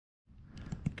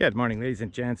Good morning, ladies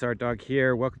and gents. Art Dog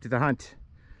here. Welcome to the hunt.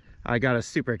 I got a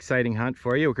super exciting hunt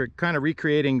for you. We're kind of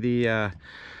recreating the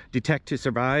Detect to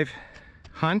Survive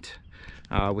hunt.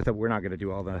 We're not going to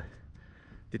do all the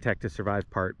Detect to Survive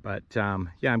part, but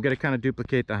yeah, I'm going to kind of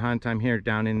duplicate the hunt. I'm here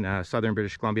down in southern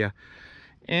British Columbia,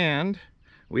 and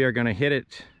we are going to hit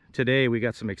it today. We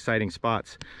got some exciting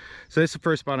spots. So this is the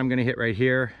first spot I'm going to hit right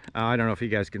here. I don't know if you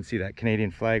guys can see that Canadian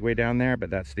flag way down there,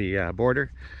 but that's the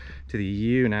border to the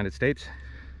EU, United States.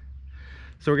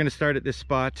 So we're going to start at this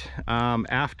spot.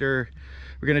 After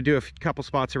we're going to do a couple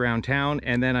spots around town,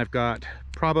 and then I've got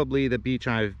probably the beach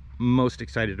I'm most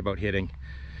excited about hitting.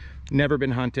 Never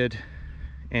been hunted,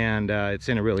 and it's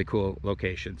in a really cool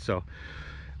location. So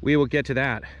we will get to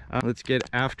that. Let's get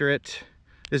after it.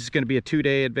 This is going to be a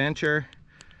 2-day adventure.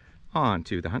 On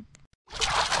to the hunt.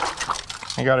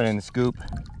 I got it in the scoop.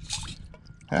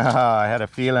 I had a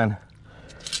feeling.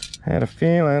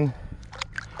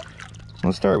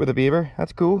 We'll start with a beaver.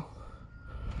 That's cool.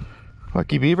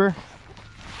 Lucky beaver.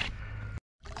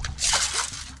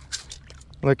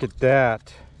 Look at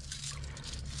that.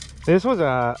 This was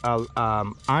a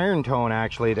iron tone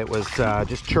actually that was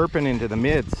just chirping into the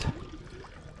mids.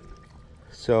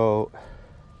 So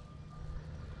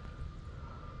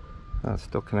it's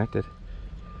still connected.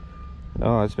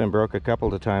 Oh, it's been broke a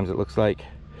couple of times, it looks like.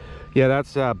 Yeah,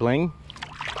 that's bling.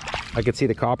 I could see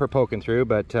the copper poking through,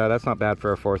 but that's not bad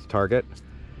for a fourth target.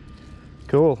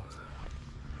 Cool.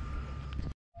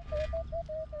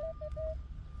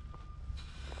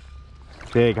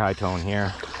 Big high tone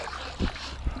here.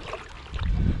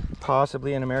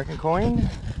 Possibly an American coin.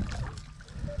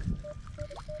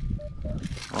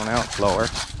 Oh, now it's lower.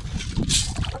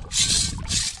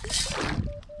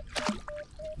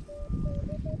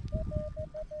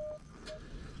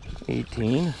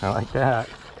 $18, I like that.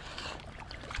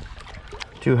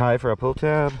 Too high for a pull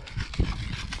tab.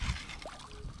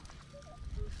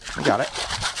 I got it.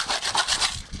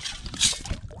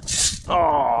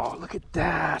 Oh, look at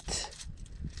that.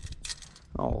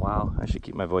 Oh, wow. I should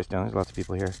keep my voice down. There's lots of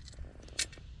people here.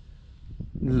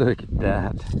 Look at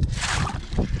that.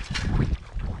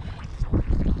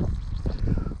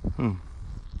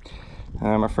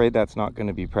 I'm afraid that's not going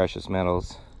to be precious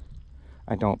metals.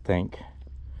 I don't think.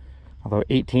 Although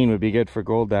 18 would be good for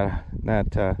gold, that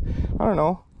I don't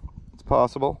know, it's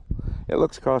possible. It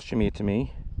looks costumey to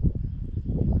me.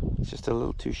 It's just a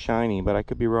little too shiny, but I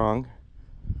could be wrong.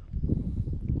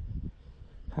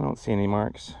 I don't see any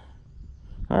marks.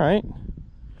 All right,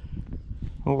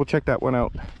 well, we'll check that one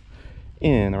out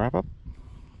in the wrap-up.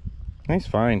 Nice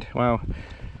find. Wow,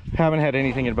 haven't had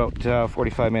anything in about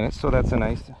 45 minutes, so that's a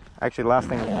nice, actually last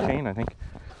thing was the chain, I think.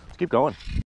 Let's keep going.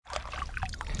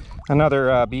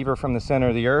 Another beaver from the center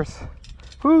of the earth.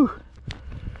 Whew.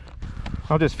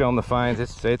 I'll just film the finds.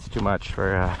 It's too much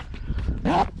for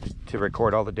to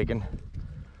record all the digging.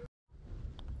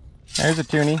 There's a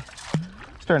toonie.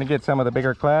 Starting to get some of the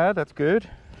bigger clad. That's good.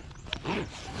 I'm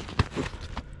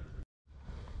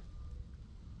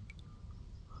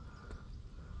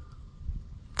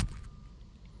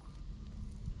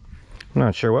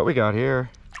not sure what we got here.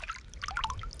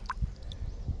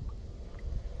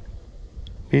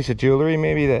 Piece of jewelry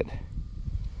maybe, that,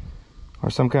 or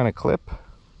some kind of clip.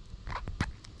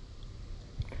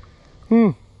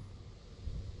 All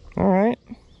right.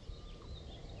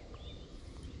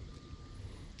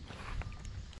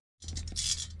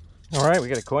 All right, we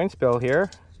got a coin spill here.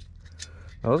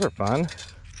 Those are fun.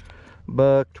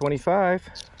 $1.25.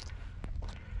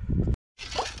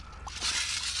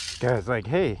 Guy's like,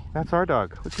 hey, that's our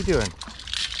dog. What's he doing?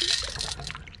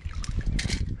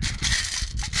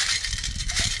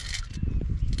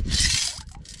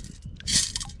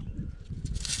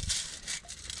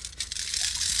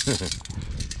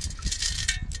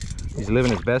 He's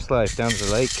living his best life down to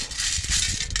the lake.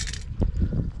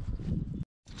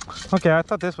 Okay, I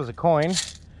thought this was a coin.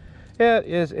 It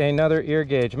is another ear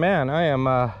gauge. Man, I am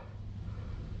ever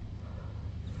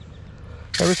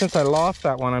since I lost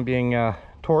that one, I'm being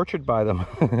tortured by them.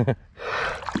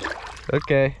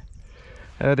 Okay,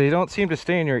 they don't seem to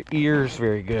stay in your ears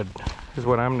very good, is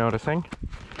what I'm noticing.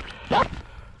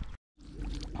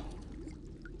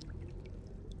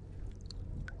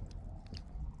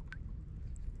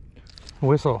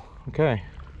 Whistle. Okay.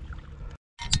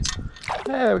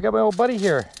 Hey, we got my old buddy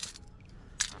here.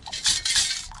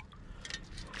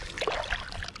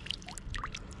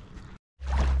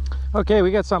 Okay,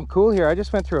 we got something cool here. I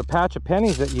just went through a patch of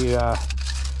pennies that you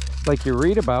like you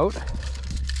read about.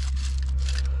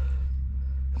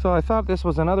 So I thought this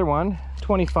was another one.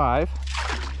 25.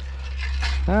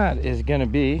 That is gonna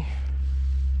be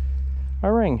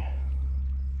a ring.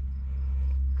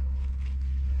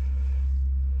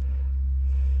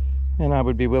 And I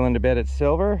would be willing to bet it's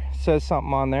silver. Says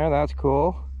something on there, that's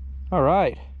cool. All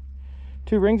right,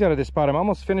 2 rings out of this spot. I'm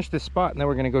almost finished this spot, and then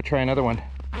we're gonna go try another one.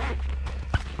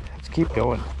 Let's keep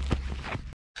going.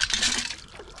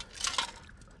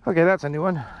 Okay, that's a new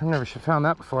one. I've never found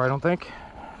that before, I don't think.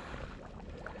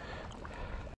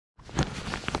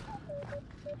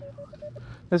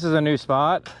 This is a new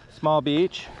spot, small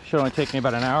beach. Should only take me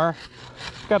about an hour.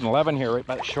 Got an 11 here right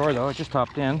by the shore though. I just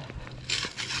hopped in.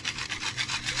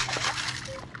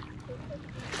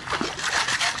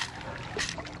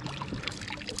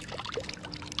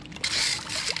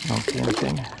 Don't see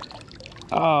anything.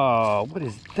 Oh, what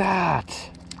is that?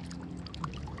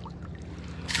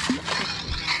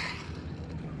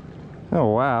 Oh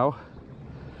wow.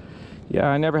 Yeah,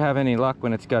 I never have any luck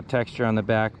when it's got texture on the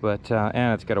back, but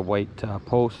and it's got a white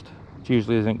post, which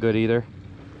usually isn't good either.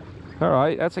 All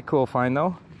right, that's a cool find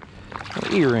though.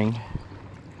 An earring.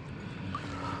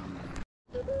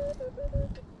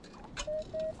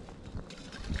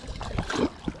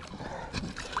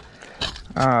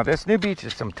 This new beach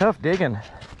is some tough digging,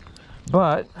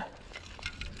 but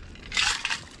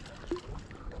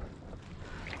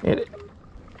it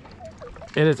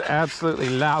is absolutely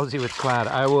lousy with clad.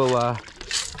 I will I've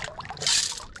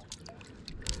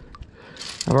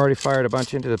already fired a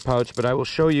bunch into the pouch, but I will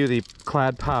show you the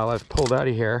clad pile I've pulled out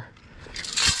of here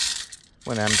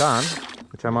when I'm done,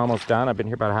 which I'm almost done. I've been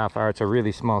here about a half hour. It's a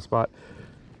really small spot.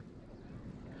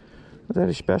 Is that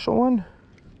a special one?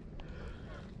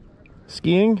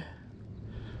 Skiing?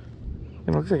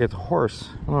 It looks like it's a horse.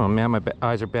 Oh man, my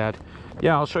eyes are bad.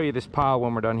 Yeah, I'll show you this pile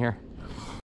when we're done here.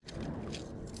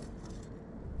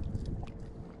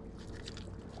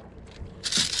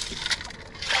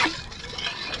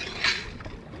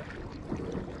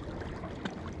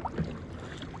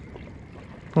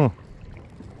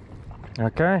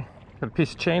 Okay, got a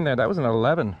piece of chain there. That was an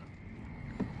 11.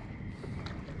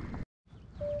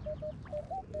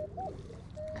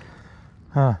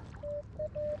 Huh.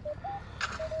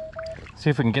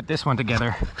 See if we can get this one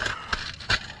together.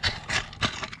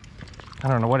 I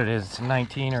don't know what it is. It's a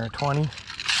 19 or a 20.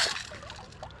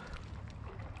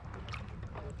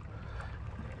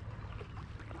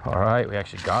 All right, we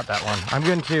actually got that one. I'm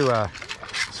going to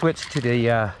switch to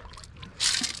the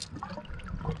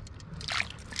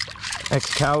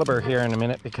Excalibur here in a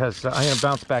minute, because I'm going to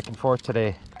bounce back and forth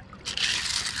today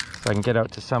so I can get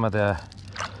out to some of the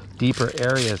deeper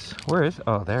areas. Where is,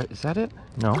 oh there, is that it?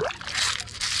 No.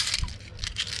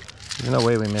 There's no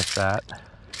way we missed that.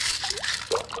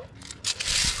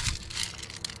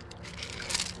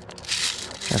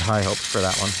 I had high hopes for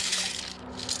that one.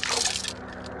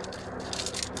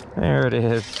 There it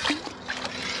is.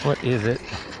 What is it?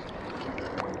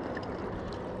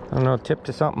 I don't know, tip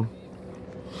to something.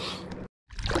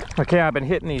 Okay, I've been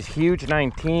hitting these huge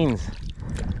 19s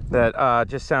that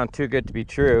just sound too good to be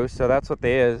true. So that's what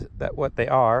they is. That what they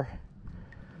are.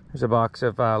 There's a box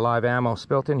of live ammo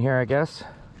spilt in here, I guess.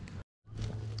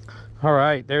 All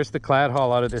right, there's the clad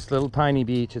haul out of this little tiny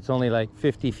beach. It's only like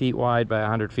 50 feet wide by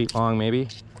 100 feet long, maybe.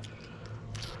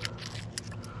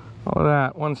 All of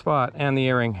that, one spot, and the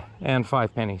earring, and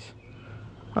 5 pennies.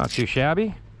 Not too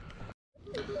shabby.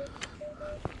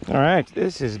 All right,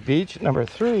 this is beach number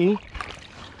 3.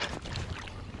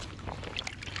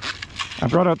 I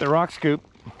brought out the rock scoop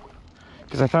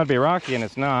because I thought it'd be rocky, and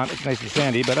it's not. It's nice and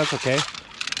sandy, but that's okay.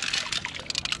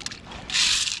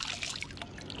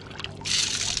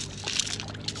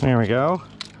 There we go.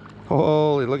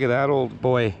 Holy, look at that old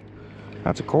boy.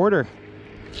 That's a quarter.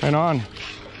 Right on.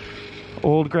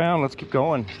 Old ground, let's keep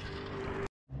going.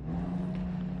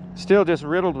 Still just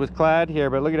riddled with clad here,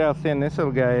 but look at how thin this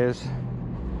little guy is.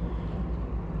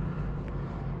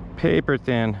 Paper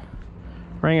thin.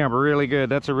 Ring up really good.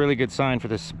 That's a really good sign for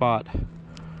this spot.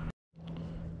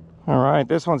 All right,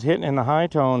 this one's hitting in the high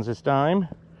tones this time.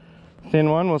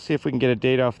 Thin one, we'll see if we can get a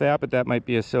date off that, but that might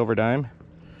be a silver dime.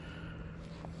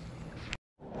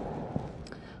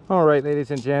 All right, ladies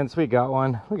and gents, we got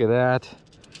one. Look at that.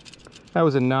 That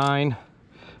was a 9.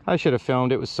 I should have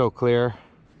filmed, it was so clear.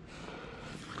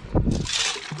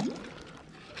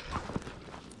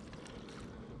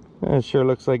 It sure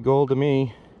looks like gold to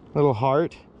me. Little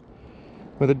heart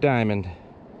with a diamond.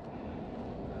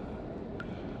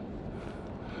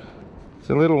 It's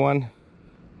a little one.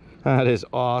 That is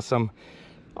awesome.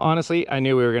 Honestly, I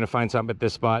knew we were going to find something at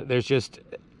this spot. There's just,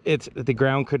 the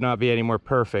ground could not be any more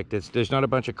perfect. There's not a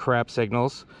bunch of crap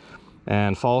signals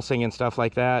and falsing and stuff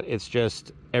like that. It's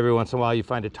just every once in a while you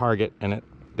find a target, and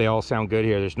they all sound good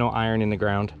here. There's no iron in the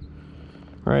ground.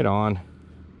 Right on.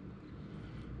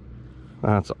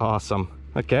 That's awesome.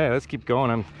 Okay, let's keep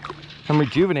going. I'm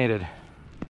rejuvenated.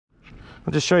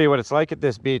 I'll just show you what it's like at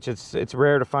this beach. It's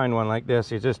rare to find one like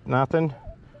this. It's just nothing.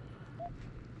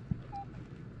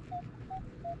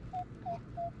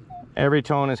 Every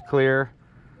tone is clear,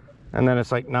 and then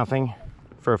it's like nothing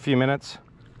for a few minutes.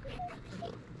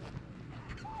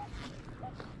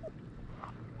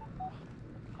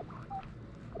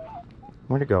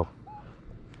 Where'd it go?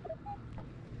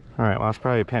 All right, well, it's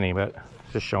probably a penny, but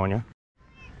just showing you.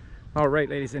 All right,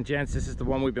 ladies and gents, this is the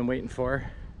one we've been waiting for.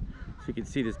 So you can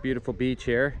see this beautiful beach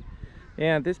here.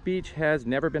 And this beach has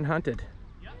never been hunted.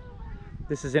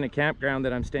 This is in a campground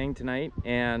that I'm staying tonight,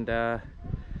 and I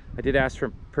did ask for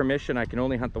permission. I can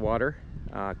only hunt the water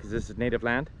because this is native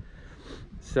land.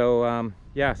 So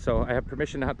yeah, so I have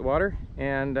permission to hunt the water,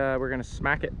 and we're gonna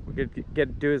smack it. We're gonna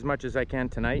do as much as I can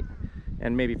tonight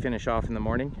and maybe finish off in the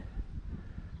morning.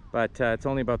 But it's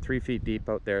only about 3 feet deep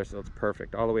out there, so it's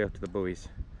perfect, all the way out to the buoys.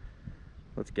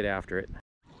 Let's get after it.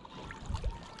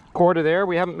 Quarter there,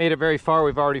 we haven't made it very far.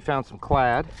 We've already found some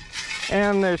clad,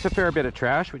 and there's a fair bit of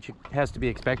trash, which has to be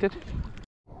expected.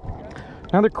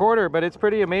 Another quarter, but it's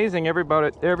pretty amazing.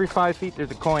 Every 5 feet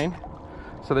there's a coin,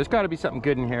 so there's got to be something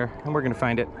good in here, and we're gonna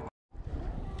find it.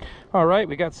 All right,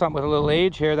 we got something with a little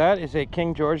age here. That is a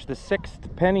King George VI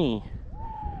penny.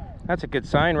 That's a good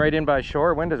sign, right in by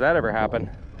shore. When does that ever happen?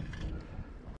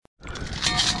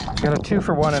 Got a 2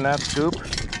 for 1 in that scoop.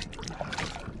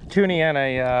 Toonie and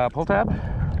a pull tab.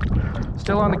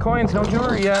 Still on the coins, no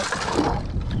jewelry yet.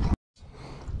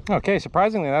 Okay,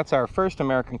 surprisingly, that's our first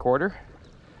American quarter.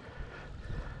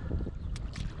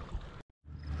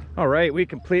 All right, we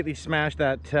completely smashed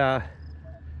that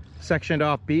sectioned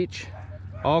off beach.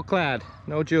 All clad,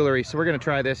 no jewelry. So we're gonna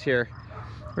try this here.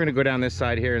 We're gonna go down this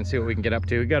side here and see what we can get up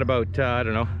to. We got about, I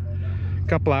don't know, a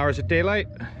couple hours of daylight.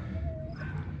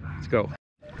 Let's go.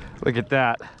 Look at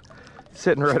that,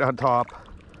 sitting right on top.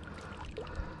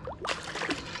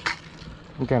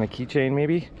 Some kind of keychain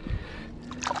maybe.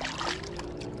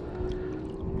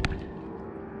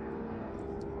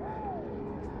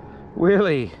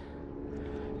 Willie,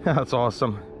 that's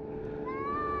awesome.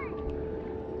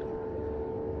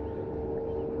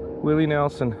 Willie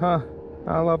Nelson, huh?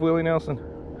 I love Willie Nelson.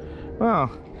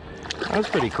 Wow, that's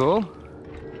pretty cool.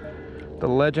 The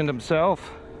legend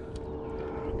himself.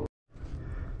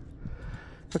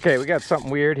 Okay, we got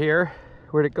something weird here.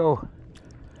 Where'd it go?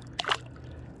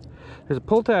 There's a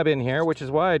pull tab in here, which is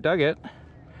why I dug it.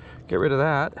 Get rid of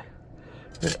that.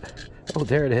 Oh,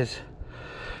 there it is.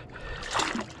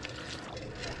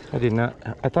 I did not,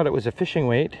 I thought it was a fishing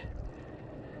weight.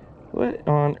 What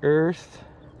on earth?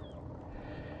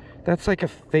 That's like a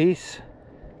face.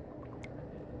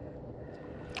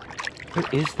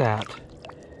 What is that?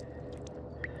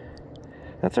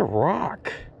 That's a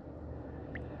rock.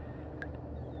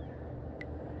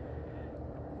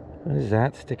 What is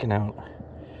that sticking out?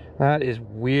 That is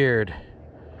weird.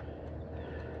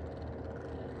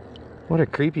 What a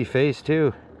creepy face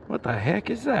too. What the heck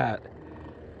is that?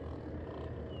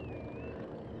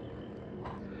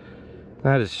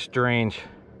 That is strange.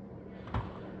 I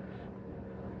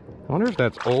wonder if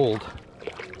that's old.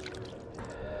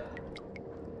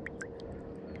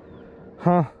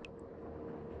 Huh.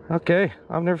 Okay,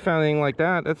 I've never found anything like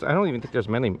that. I don't even think there's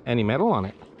any metal on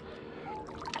it.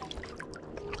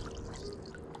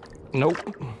 Nope.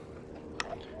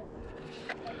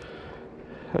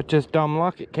 It's just dumb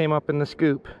luck. It came up in the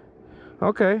scoop.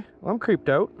 Okay, well, I'm creeped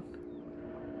out.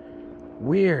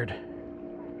 Weird.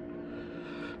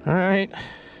 All right,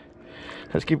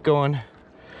 let's keep going.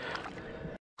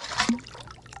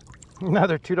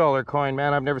 Another $2 coin,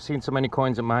 man. I've never seen so many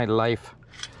coins in my life,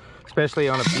 especially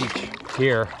on a beach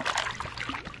here.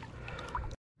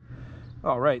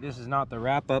 All right, this is not the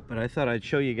wrap up, but I thought I'd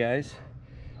show you guys.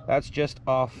 That's just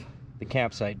off the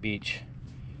campsite beach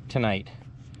tonight.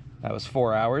 That was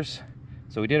 4 hours.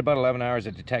 So we did about 11 hours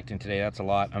of detecting today. That's a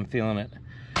lot. I'm feeling it.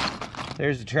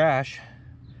 There's the trash.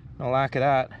 No lack of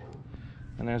that.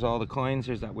 And there's all the coins.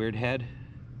 There's that weird head.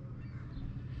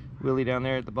 Willie down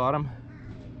there at the bottom.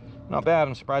 Not bad.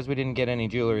 I'm surprised we didn't get any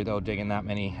jewelry though, digging that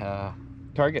many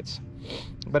targets.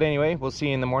 But anyway, we'll see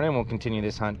you in the morning. We'll continue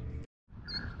this hunt.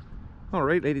 All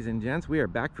right, ladies and gents, we are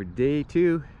back for day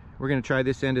 2. We're gonna try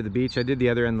this end of the beach. I did the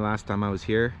other end the last time I was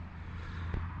here.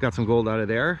 Got some gold out of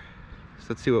there. So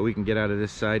let's see what we can get out of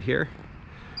this side here.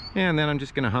 And then I'm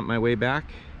just gonna hunt my way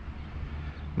back.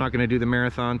 I'm not gonna do the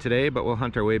marathon today, but we'll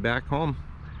hunt our way back home.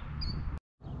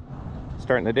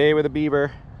 Starting the day with a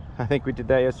beaver. I think we did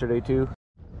that yesterday too.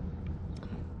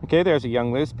 Okay, there's a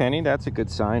young loose penny. That's a good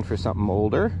sign for something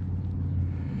older.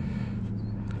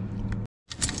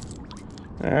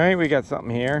 All right, we got something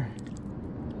here.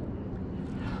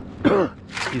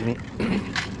 Excuse me.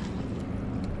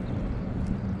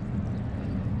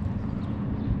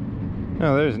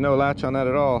 No, there's no latch on that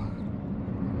at all.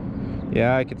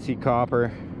 Yeah, I could see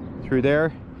copper through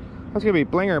there. That's gonna be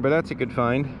blinger, but that's a good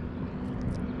find.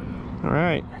 All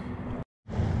right.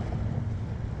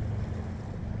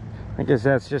 I guess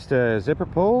that's just a zipper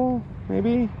pull,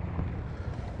 maybe.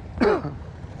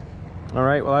 All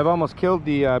right, well, I've almost killed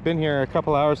the, been here a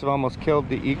couple hours, I've almost killed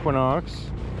the Equinox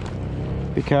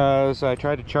because I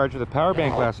tried to charge with a power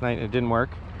bank last night and it didn't work.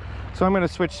 So I'm gonna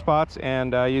switch spots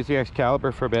and use the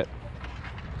Excalibur for a bit.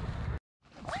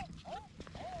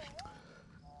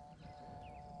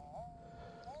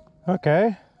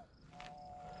 Okay.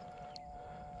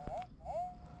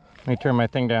 Let me turn my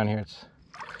thing down here.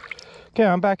 Okay,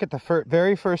 I'm back at the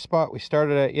very first spot we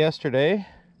started at yesterday.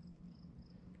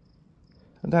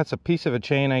 And that's a piece of a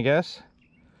chain, I guess.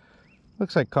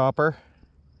 Looks like copper.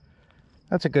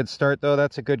 That's a good start though.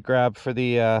 That's a good grab for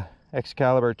the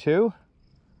Excalibur too.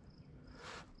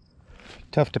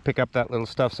 Tough to pick up that little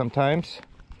stuff sometimes.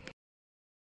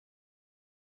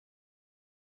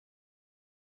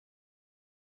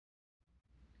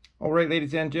 All right,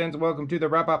 ladies and gents, welcome to the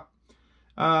wrap up.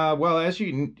 Well, as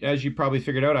you probably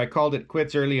figured out, I called it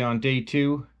quits early on day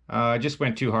 2. I just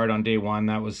went too hard on day 1.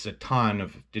 That was a ton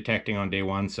of detecting on day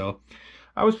 1, so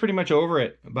I was pretty much over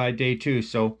it by day 2.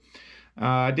 So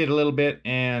I did a little bit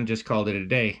and just called it a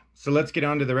day. So let's get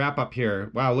on to the wrap up here.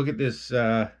 Wow, look at this,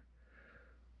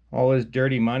 all this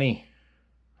dirty money.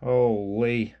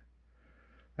 Holy,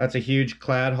 that's a huge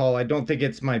clad haul. I don't think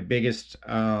it's my biggest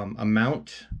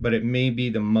amount, but it may be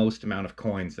the most amount of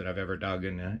coins that I've ever dug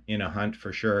in a hunt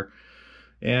for sure.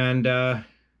 And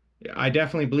I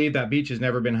definitely believe that beach has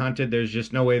never been hunted. There's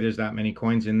just no way there's that many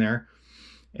coins in there.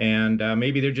 And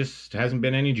maybe there just hasn't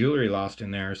been any jewelry lost in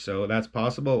there. So that's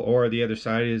possible. Or the other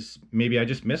side is maybe I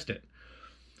just missed it.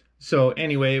 So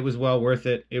anyway, it was well worth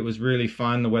it. It was really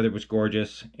fun. The weather was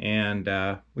gorgeous. And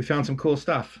we found some cool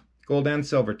stuff. Gold and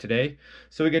silver today.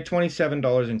 So we get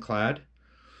 $27 in clad.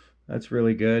 That's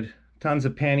really good. Tons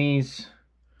of pennies.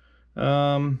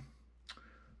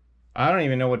 I don't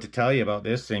even know what to tell you about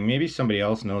this thing. Maybe somebody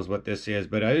else knows what this is,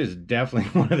 but it is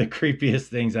definitely one of the creepiest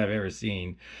things I've ever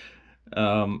seen.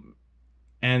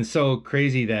 And so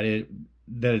crazy that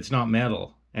it's not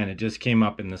metal and it just came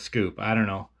up in the scoop. I don't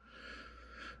know.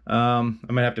 I'm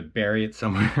gonna have to bury it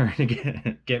somewhere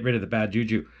to get rid of the bad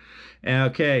juju.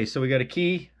 Okay, so we got a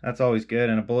key. That's always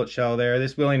good, and a bullet shell there.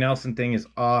 This Willie Nelson thing is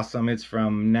awesome. It's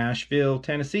from Nashville,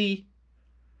 Tennessee.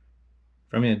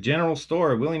 From a general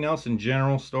store, Willie Nelson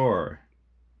General Store.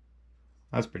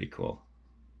 That's pretty cool.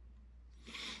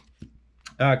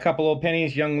 A couple old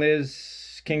pennies, Young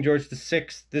Liz, King George VI.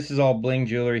 This is all bling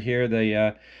jewelry here.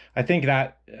 The I think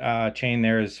that chain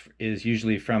there is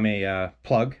usually from a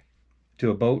plug to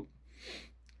a boat,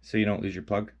 so you don't lose your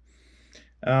plug.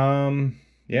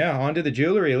 Yeah, onto the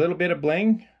jewelry. A little bit of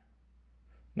bling.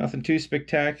 Nothing too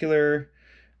spectacular.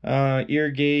 Ear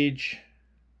gauge.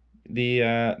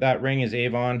 That ring is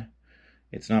Avon.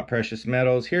 It's not precious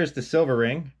metals. Here's the silver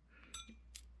ring.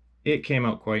 It came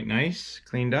out quite nice,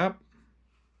 cleaned up.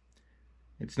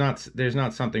 It's not, there's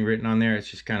not something written on there.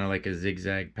 It's just kind of like a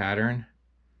zigzag pattern.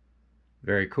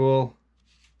 Very cool.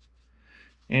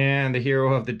 And the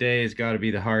hero of the day has got to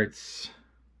be the hearts.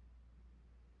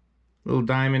 Little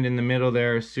diamond in the middle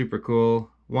there, super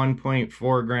cool.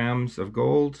 1.4 grams of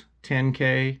gold,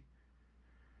 10K.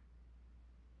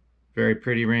 Very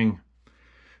pretty ring.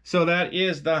 So that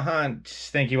is the hunt.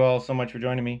 Thank you all so much for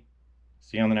joining me.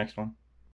 See you on the next one.